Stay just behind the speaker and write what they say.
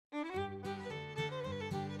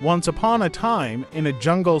Once upon a time, in a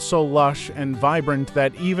jungle so lush and vibrant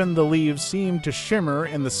that even the leaves seemed to shimmer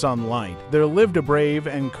in the sunlight, there lived a brave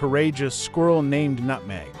and courageous squirrel named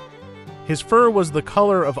Nutmeg. His fur was the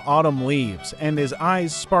color of autumn leaves, and his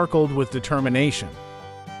eyes sparkled with determination.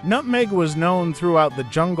 Nutmeg was known throughout the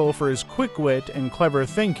jungle for his quick wit and clever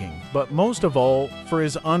thinking, but most of all for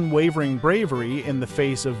his unwavering bravery in the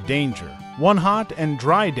face of danger. One hot and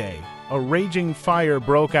dry day, a raging fire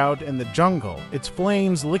broke out in the jungle, its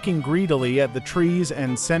flames licking greedily at the trees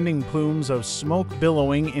and sending plumes of smoke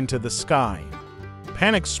billowing into the sky.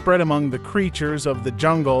 Panic spread among the creatures of the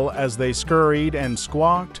jungle as they scurried and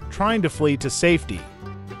squawked, trying to flee to safety.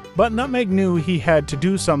 But Nutmeg knew he had to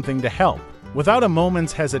do something to help. Without a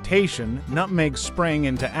moment's hesitation, Nutmeg sprang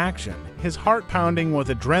into action, his heart pounding with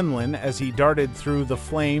adrenaline as he darted through the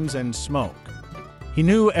flames and smoke. He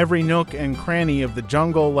knew every nook and cranny of the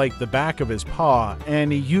jungle like the back of his paw, and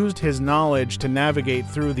he used his knowledge to navigate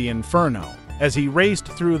through the inferno. As he raced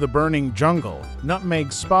through the burning jungle,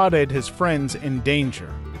 Nutmeg spotted his friends in danger.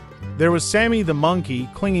 There was Sammy the monkey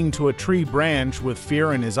clinging to a tree branch with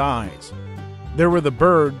fear in his eyes. There were the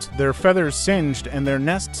birds, their feathers singed and their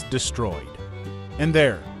nests destroyed. And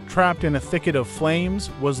there, trapped in a thicket of flames,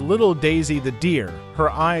 was little Daisy the deer, her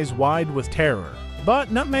eyes wide with terror.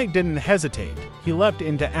 But Nutmeg didn't hesitate. He leapt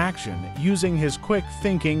into action, using his quick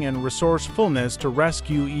thinking and resourcefulness to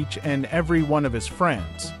rescue each and every one of his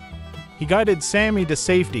friends. He guided Sammy to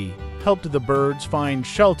safety, helped the birds find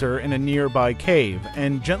shelter in a nearby cave,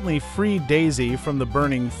 and gently freed Daisy from the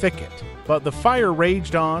burning thicket. But the fire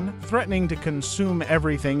raged on, threatening to consume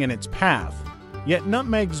everything in its path. Yet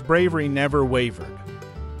Nutmeg's bravery never wavered.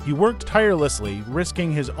 He worked tirelessly,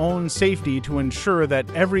 risking his own safety to ensure that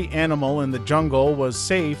every animal in the jungle was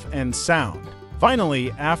safe and sound. Finally,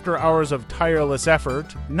 after hours of tireless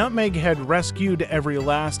effort, Nutmeg had rescued every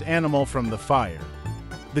last animal from the fire.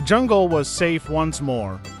 The jungle was safe once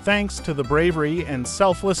more, thanks to the bravery and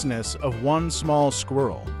selflessness of one small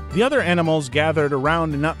squirrel. The other animals gathered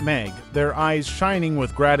around Nutmeg, their eyes shining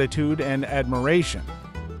with gratitude and admiration.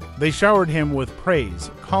 They showered him with praise,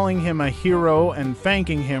 calling him a hero and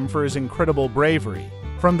thanking him for his incredible bravery.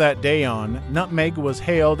 From that day on, Nutmeg was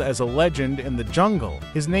hailed as a legend in the jungle,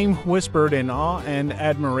 his name whispered in awe and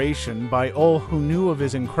admiration by all who knew of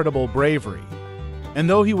his incredible bravery. And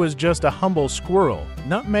though he was just a humble squirrel,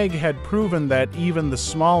 Nutmeg had proven that even the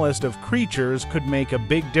smallest of creatures could make a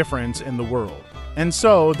big difference in the world. And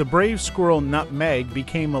so, the brave squirrel Nutmeg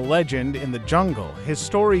became a legend in the jungle, his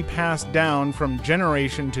story passed down from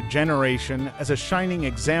generation to generation as a shining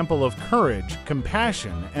example of courage,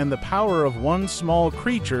 compassion, and the power of one small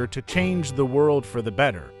creature to change the world for the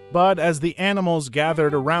better. But as the animals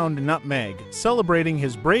gathered around Nutmeg, celebrating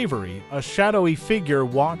his bravery, a shadowy figure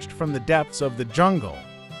watched from the depths of the jungle.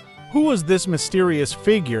 Who was this mysterious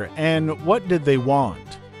figure, and what did they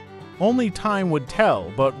want? Only time would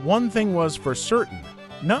tell, but one thing was for certain.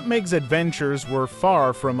 Nutmeg's adventures were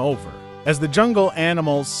far from over. As the jungle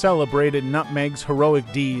animals celebrated Nutmeg's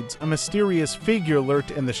heroic deeds, a mysterious figure lurked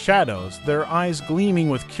in the shadows, their eyes gleaming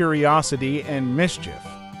with curiosity and mischief.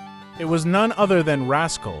 It was none other than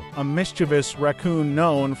Rascal, a mischievous raccoon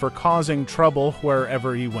known for causing trouble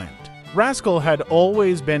wherever he went. Rascal had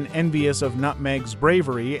always been envious of Nutmeg's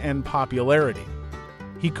bravery and popularity.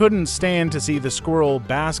 He couldn't stand to see the squirrel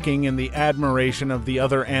basking in the admiration of the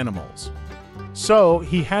other animals. So,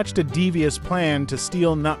 he hatched a devious plan to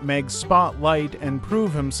steal Nutmeg's spotlight and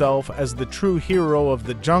prove himself as the true hero of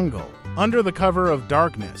the jungle. Under the cover of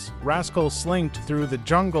darkness, Rascal slinked through the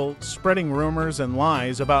jungle, spreading rumors and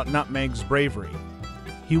lies about Nutmeg's bravery.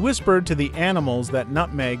 He whispered to the animals that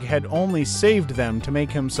Nutmeg had only saved them to make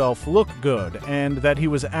himself look good, and that he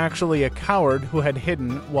was actually a coward who had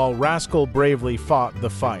hidden while Rascal bravely fought the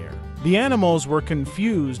fire. The animals were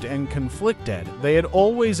confused and conflicted. They had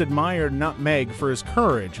always admired Nutmeg for his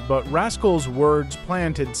courage, but Rascal's words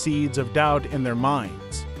planted seeds of doubt in their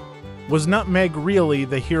minds. Was Nutmeg really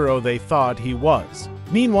the hero they thought he was?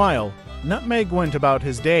 Meanwhile, Nutmeg went about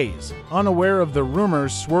his days, unaware of the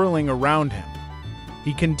rumors swirling around him.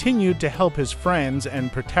 He continued to help his friends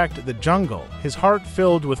and protect the jungle, his heart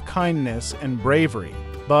filled with kindness and bravery.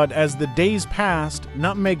 But as the days passed,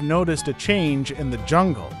 Nutmeg noticed a change in the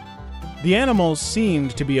jungle. The animals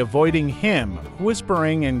seemed to be avoiding him,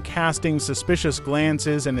 whispering and casting suspicious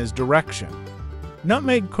glances in his direction.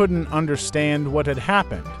 Nutmeg couldn't understand what had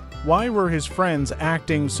happened. Why were his friends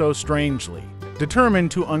acting so strangely? Determined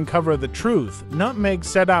to uncover the truth, Nutmeg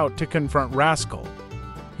set out to confront Rascal.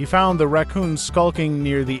 He found the raccoon skulking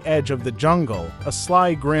near the edge of the jungle, a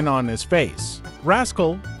sly grin on his face.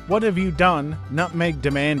 "Rascal, what have you done?" Nutmeg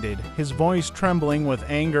demanded, his voice trembling with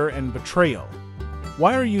anger and betrayal.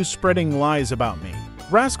 "Why are you spreading lies about me?"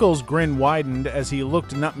 Rascal's grin widened as he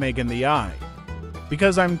looked Nutmeg in the eye.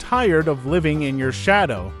 "Because I'm tired of living in your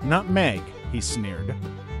shadow, Nutmeg," he sneered.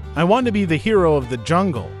 "I want to be the hero of the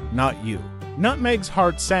jungle, not you." Nutmeg's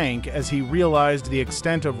heart sank as he realized the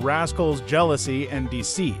extent of Rascal's jealousy and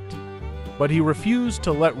deceit. But he refused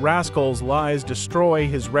to let Rascal's lies destroy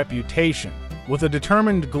his reputation. With a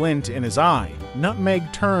determined glint in his eye,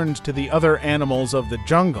 Nutmeg turned to the other animals of the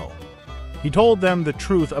jungle. He told them the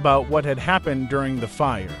truth about what had happened during the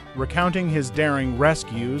fire, recounting his daring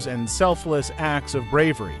rescues and selfless acts of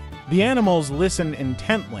bravery. The animals listened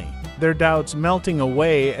intently, their doubts melting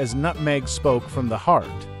away as Nutmeg spoke from the heart.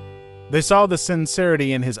 They saw the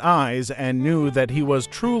sincerity in his eyes and knew that he was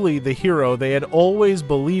truly the hero they had always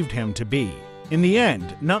believed him to be. In the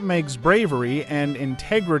end, Nutmeg's bravery and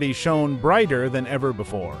integrity shone brighter than ever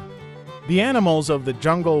before. The animals of the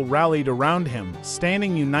jungle rallied around him,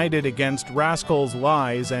 standing united against Rascal's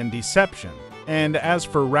lies and deception. And as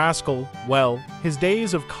for Rascal, well, his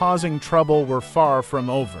days of causing trouble were far from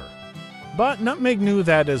over. But Nutmeg knew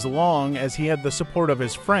that as long as he had the support of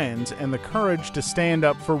his friends and the courage to stand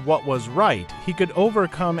up for what was right, he could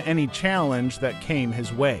overcome any challenge that came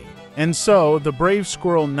his way. And so, the brave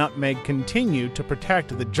squirrel Nutmeg continued to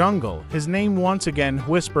protect the jungle, his name once again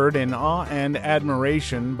whispered in awe and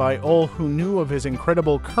admiration by all who knew of his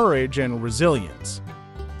incredible courage and resilience.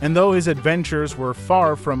 And though his adventures were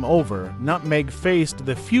far from over, Nutmeg faced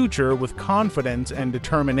the future with confidence and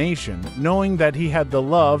determination, knowing that he had the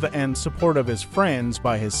love and support of his friends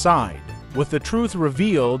by his side. With the truth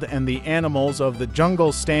revealed and the animals of the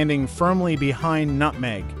jungle standing firmly behind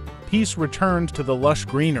Nutmeg, peace returned to the lush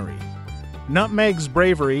greenery. Nutmeg's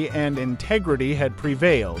bravery and integrity had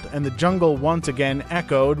prevailed, and the jungle once again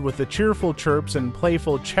echoed with the cheerful chirps and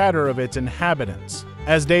playful chatter of its inhabitants.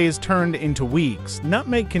 As days turned into weeks,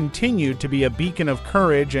 Nutmeg continued to be a beacon of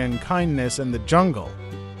courage and kindness in the jungle.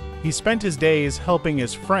 He spent his days helping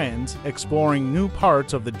his friends, exploring new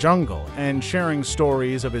parts of the jungle, and sharing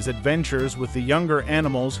stories of his adventures with the younger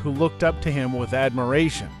animals who looked up to him with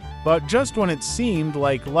admiration. But just when it seemed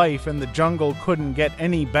like life in the jungle couldn't get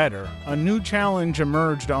any better, a new challenge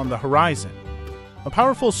emerged on the horizon. A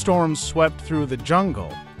powerful storm swept through the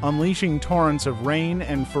jungle, unleashing torrents of rain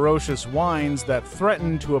and ferocious winds that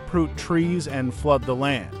threatened to uproot trees and flood the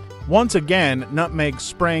land. Once again, Nutmeg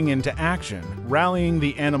sprang into action, rallying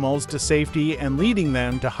the animals to safety and leading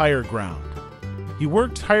them to higher ground. He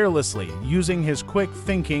worked tirelessly, using his quick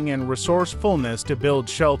thinking and resourcefulness to build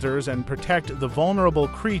shelters and protect the vulnerable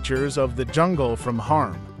creatures of the jungle from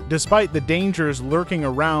harm. Despite the dangers lurking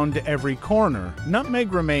around every corner,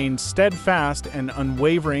 Nutmeg remained steadfast and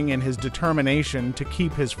unwavering in his determination to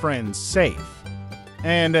keep his friends safe.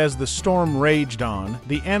 And as the storm raged on,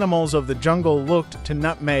 the animals of the jungle looked to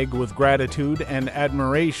Nutmeg with gratitude and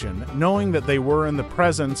admiration, knowing that they were in the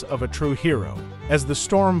presence of a true hero. As the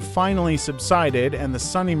storm finally subsided and the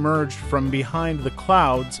sun emerged from behind the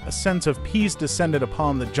clouds, a sense of peace descended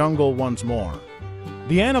upon the jungle once more.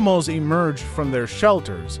 The animals emerged from their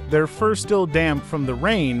shelters, their fur still damp from the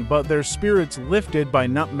rain, but their spirits lifted by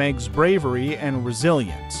Nutmeg's bravery and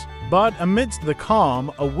resilience. But amidst the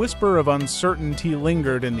calm, a whisper of uncertainty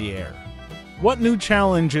lingered in the air. What new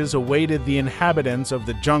challenges awaited the inhabitants of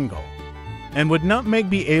the jungle? And would Nutmeg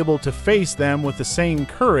be able to face them with the same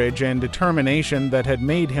courage and determination that had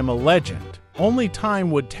made him a legend? Only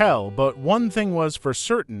time would tell, but one thing was for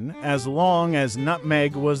certain: as long as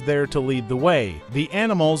Nutmeg was there to lead the way, the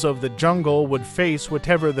animals of the jungle would face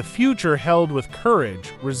whatever the future held with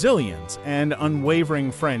courage, resilience, and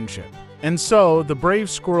unwavering friendship. And so, the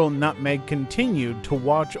brave squirrel Nutmeg continued to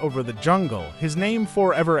watch over the jungle, his name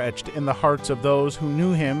forever etched in the hearts of those who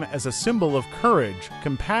knew him as a symbol of courage,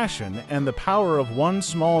 compassion, and the power of one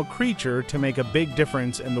small creature to make a big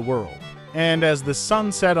difference in the world. And as the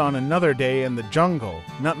sun set on another day in the jungle,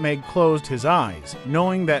 Nutmeg closed his eyes,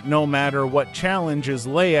 knowing that no matter what challenges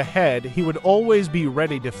lay ahead, he would always be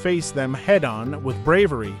ready to face them head-on with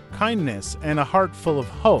bravery, kindness, and a heart full of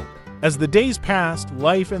hope. As the days passed,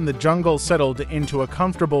 life in the jungle settled into a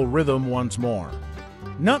comfortable rhythm once more.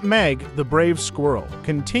 Nutmeg, the brave squirrel,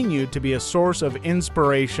 continued to be a source of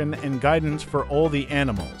inspiration and guidance for all the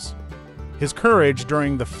animals. His courage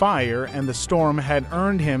during the fire and the storm had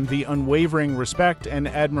earned him the unwavering respect and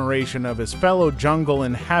admiration of his fellow jungle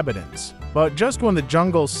inhabitants. But just when the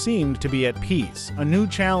jungle seemed to be at peace, a new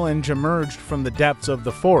challenge emerged from the depths of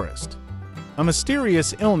the forest. A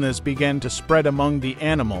mysterious illness began to spread among the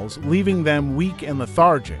animals, leaving them weak and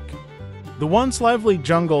lethargic. The once lively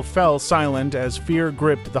jungle fell silent as fear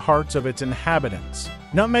gripped the hearts of its inhabitants.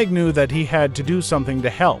 Nutmeg knew that he had to do something to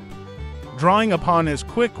help. Drawing upon his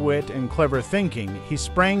quick wit and clever thinking, he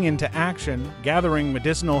sprang into action, gathering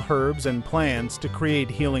medicinal herbs and plants to create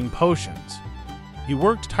healing potions. He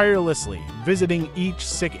worked tirelessly, visiting each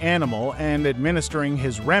sick animal and administering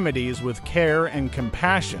his remedies with care and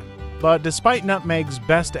compassion. But despite Nutmeg's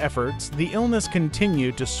best efforts, the illness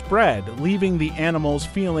continued to spread, leaving the animals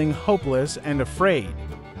feeling hopeless and afraid.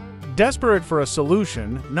 Desperate for a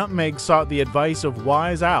solution, Nutmeg sought the advice of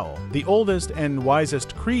Wise Owl, the oldest and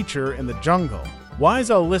wisest creature in the jungle. Wise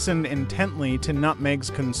Owl listened intently to Nutmeg's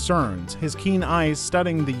concerns, his keen eyes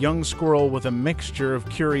studying the young squirrel with a mixture of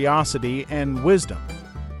curiosity and wisdom.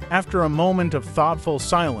 After a moment of thoughtful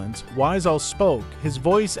silence, Wise Owl spoke, his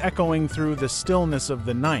voice echoing through the stillness of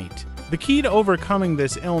the night. The key to overcoming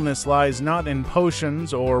this illness lies not in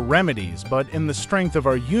potions or remedies, but in the strength of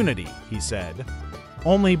our unity, he said.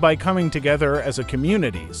 Only by coming together as a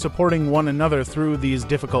community, supporting one another through these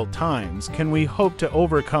difficult times, can we hope to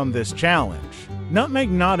overcome this challenge. Nutmeg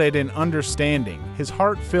nodded in understanding, his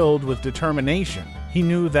heart filled with determination. He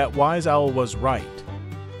knew that Wise Owl was right.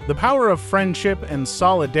 The power of friendship and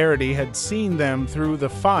solidarity had seen them through the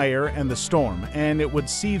fire and the storm, and it would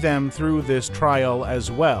see them through this trial as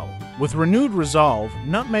well. With renewed resolve,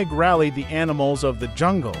 Nutmeg rallied the animals of the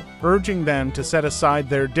jungle, urging them to set aside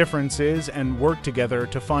their differences and work together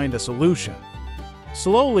to find a solution.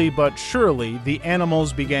 Slowly but surely, the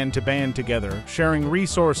animals began to band together, sharing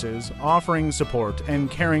resources, offering support, and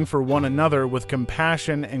caring for one another with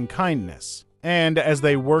compassion and kindness. And as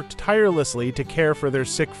they worked tirelessly to care for their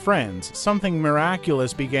sick friends, something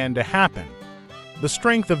miraculous began to happen. The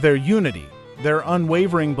strength of their unity, their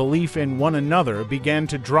unwavering belief in one another, began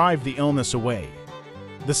to drive the illness away.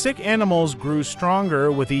 The sick animals grew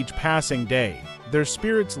stronger with each passing day, their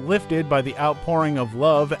spirits lifted by the outpouring of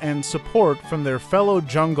love and support from their fellow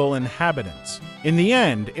jungle inhabitants. In the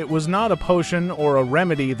end, it was not a potion or a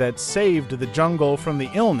remedy that saved the jungle from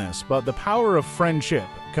the illness, but the power of friendship,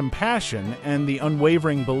 compassion, and the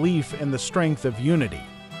unwavering belief in the strength of unity.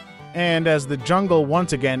 And as the jungle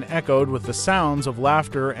once again echoed with the sounds of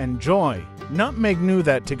laughter and joy, Nutmeg knew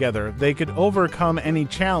that together they could overcome any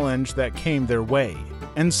challenge that came their way.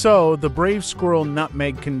 And so, the brave squirrel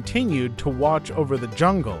Nutmeg continued to watch over the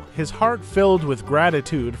jungle, his heart filled with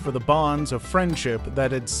gratitude for the bonds of friendship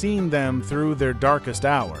that had seen them through their darkest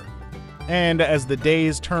hour. And as the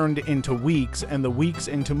days turned into weeks and the weeks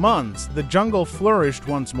into months, the jungle flourished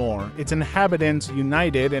once more, its inhabitants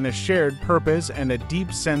united in a shared purpose and a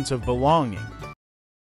deep sense of belonging.